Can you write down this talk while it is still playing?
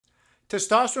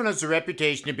Testosterone has a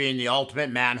reputation of being the ultimate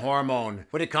man hormone.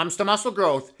 When it comes to muscle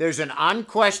growth, there's an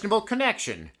unquestionable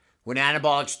connection. When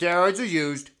anabolic steroids are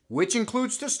used, which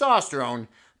includes testosterone,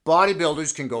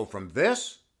 bodybuilders can go from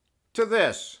this to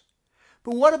this.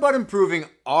 But what about improving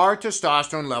our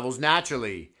testosterone levels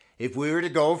naturally? If we were to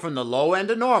go from the low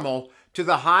end of normal to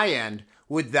the high end,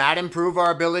 would that improve our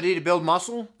ability to build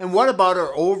muscle? And what about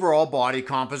our overall body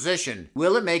composition?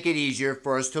 Will it make it easier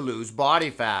for us to lose body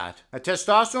fat? A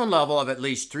testosterone level of at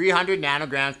least 300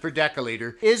 nanograms per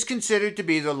deciliter is considered to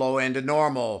be the low end of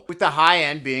normal, with the high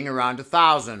end being around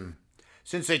 1,000.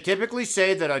 Since they typically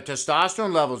say that our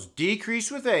testosterone levels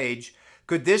decrease with age,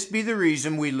 could this be the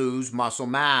reason we lose muscle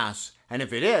mass? And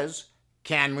if it is,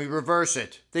 can we reverse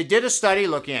it? They did a study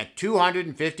looking at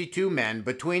 252 men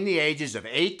between the ages of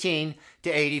 18 to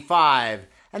 85,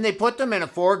 and they put them in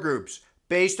 4 groups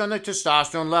based on their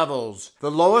testosterone levels.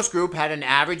 The lowest group had an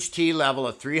average T level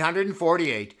of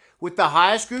 348, with the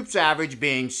highest group's average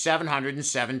being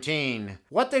 717.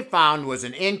 What they found was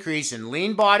an increase in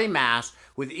lean body mass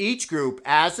with each group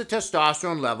as the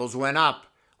testosterone levels went up,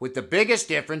 with the biggest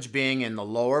difference being in the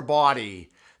lower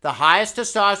body. The highest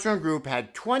testosterone group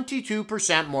had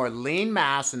 22% more lean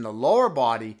mass in the lower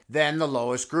body than the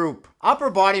lowest group.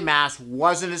 Upper body mass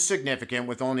wasn't as significant,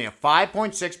 with only a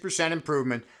 5.6%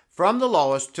 improvement from the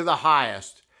lowest to the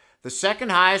highest. The second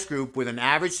highest group, with an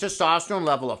average testosterone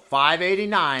level of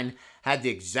 589, had the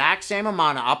exact same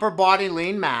amount of upper body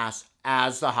lean mass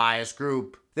as the highest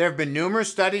group. There have been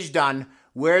numerous studies done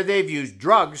where they've used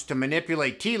drugs to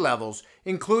manipulate T levels,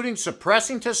 including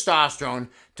suppressing testosterone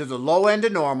to the low end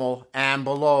of normal and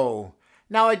below.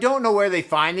 Now, I don't know where they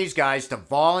find these guys to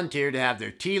volunteer to have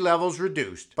their T levels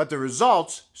reduced, but the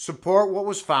results support what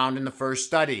was found in the first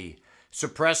study.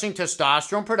 Suppressing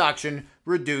testosterone production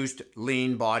reduced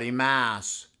lean body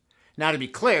mass. Now, to be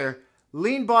clear,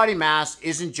 lean body mass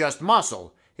isn't just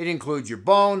muscle. It includes your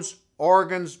bones,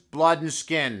 organs, blood, and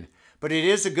skin. But it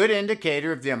is a good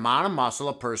indicator of the amount of muscle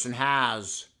a person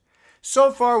has.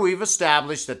 So far, we've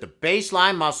established that the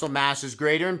baseline muscle mass is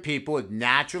greater in people with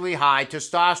naturally high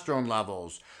testosterone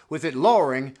levels, with it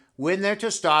lowering when their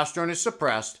testosterone is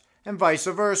suppressed, and vice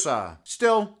versa.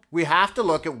 Still, we have to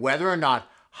look at whether or not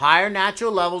higher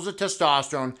natural levels of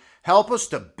testosterone help us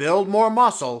to build more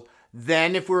muscle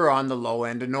than if we were on the low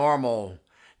end of normal.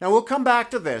 Now, we'll come back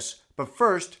to this, but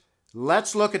first,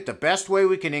 let's look at the best way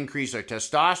we can increase our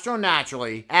testosterone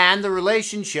naturally and the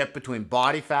relationship between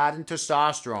body fat and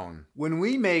testosterone. When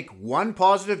we make one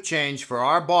positive change for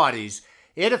our bodies,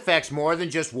 it affects more than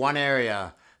just one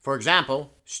area. For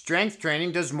example, strength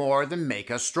training does more than make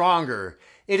us stronger.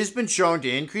 It has been shown to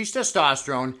increase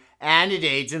testosterone and it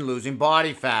aids in losing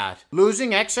body fat.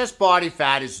 Losing excess body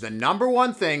fat is the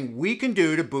 #1 thing we can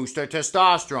do to boost our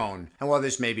testosterone. And while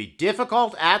this may be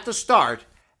difficult at the start,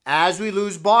 as we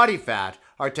lose body fat,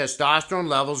 our testosterone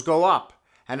levels go up,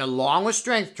 and along with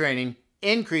strength training,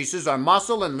 increases our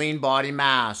muscle and lean body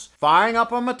mass, firing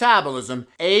up our metabolism,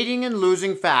 aiding in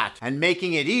losing fat, and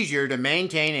making it easier to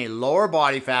maintain a lower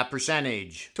body fat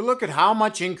percentage. To look at how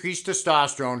much increased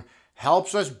testosterone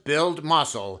helps us build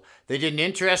muscle, they did an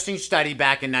interesting study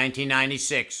back in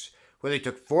 1996, where they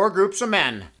took 4 groups of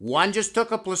men. One just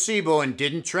took a placebo and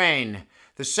didn't train.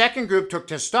 The second group took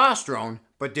testosterone,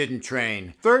 but didn't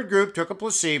train. Third group took a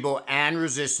placebo and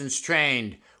resistance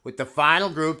trained, with the final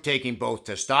group taking both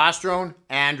testosterone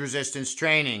and resistance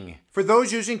training. For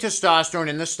those using testosterone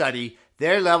in the study,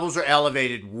 their levels are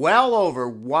elevated well over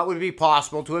what would be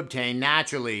possible to obtain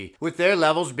naturally, with their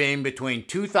levels being between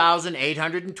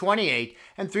 2,828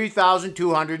 and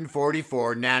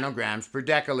 3,244 nanograms per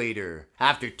deciliter.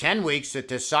 After 10 weeks, the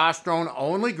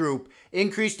testosterone-only group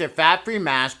increased their fat-free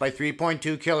mass by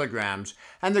 3.2 kilograms,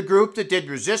 and the group that did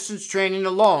resistance training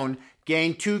alone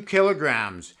gained 2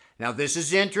 kilograms. Now, this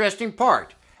is the interesting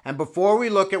part. And before we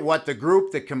look at what the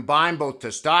group that combined both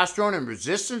testosterone and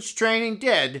resistance training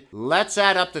did, let's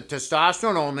add up the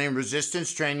testosterone only and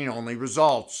resistance training only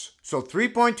results. So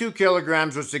 3.2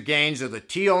 kilograms was the gains of the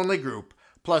T only group,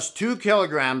 plus 2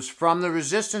 kilograms from the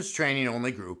resistance training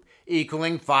only group,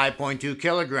 equaling 5.2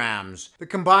 kilograms. The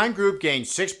combined group gained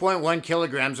 6.1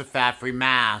 kilograms of fat-free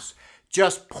mass,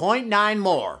 just 0.9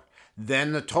 more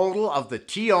than the total of the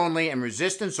T-only and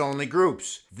resistance-only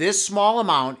groups. This small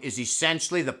amount is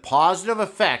essentially the positive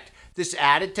effect this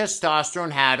added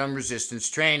testosterone had on resistance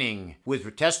training, with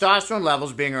testosterone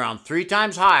levels being around 3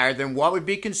 times higher than what would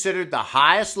be considered the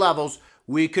highest levels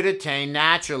we could attain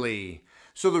naturally.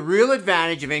 So the real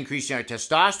advantage of increasing our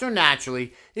testosterone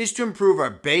naturally is to improve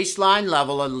our baseline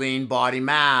level of lean body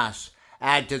mass.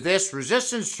 Add to this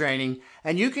resistance training,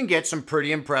 and you can get some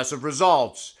pretty impressive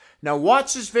results. Now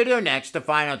watch this video next to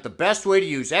find out the best way to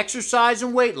use exercise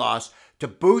and weight loss to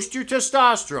boost your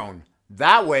testosterone.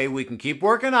 That way we can keep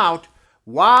working out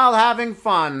while having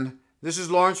fun. This is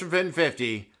Lawrence from Fit and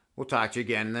 50. We'll talk to you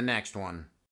again in the next one.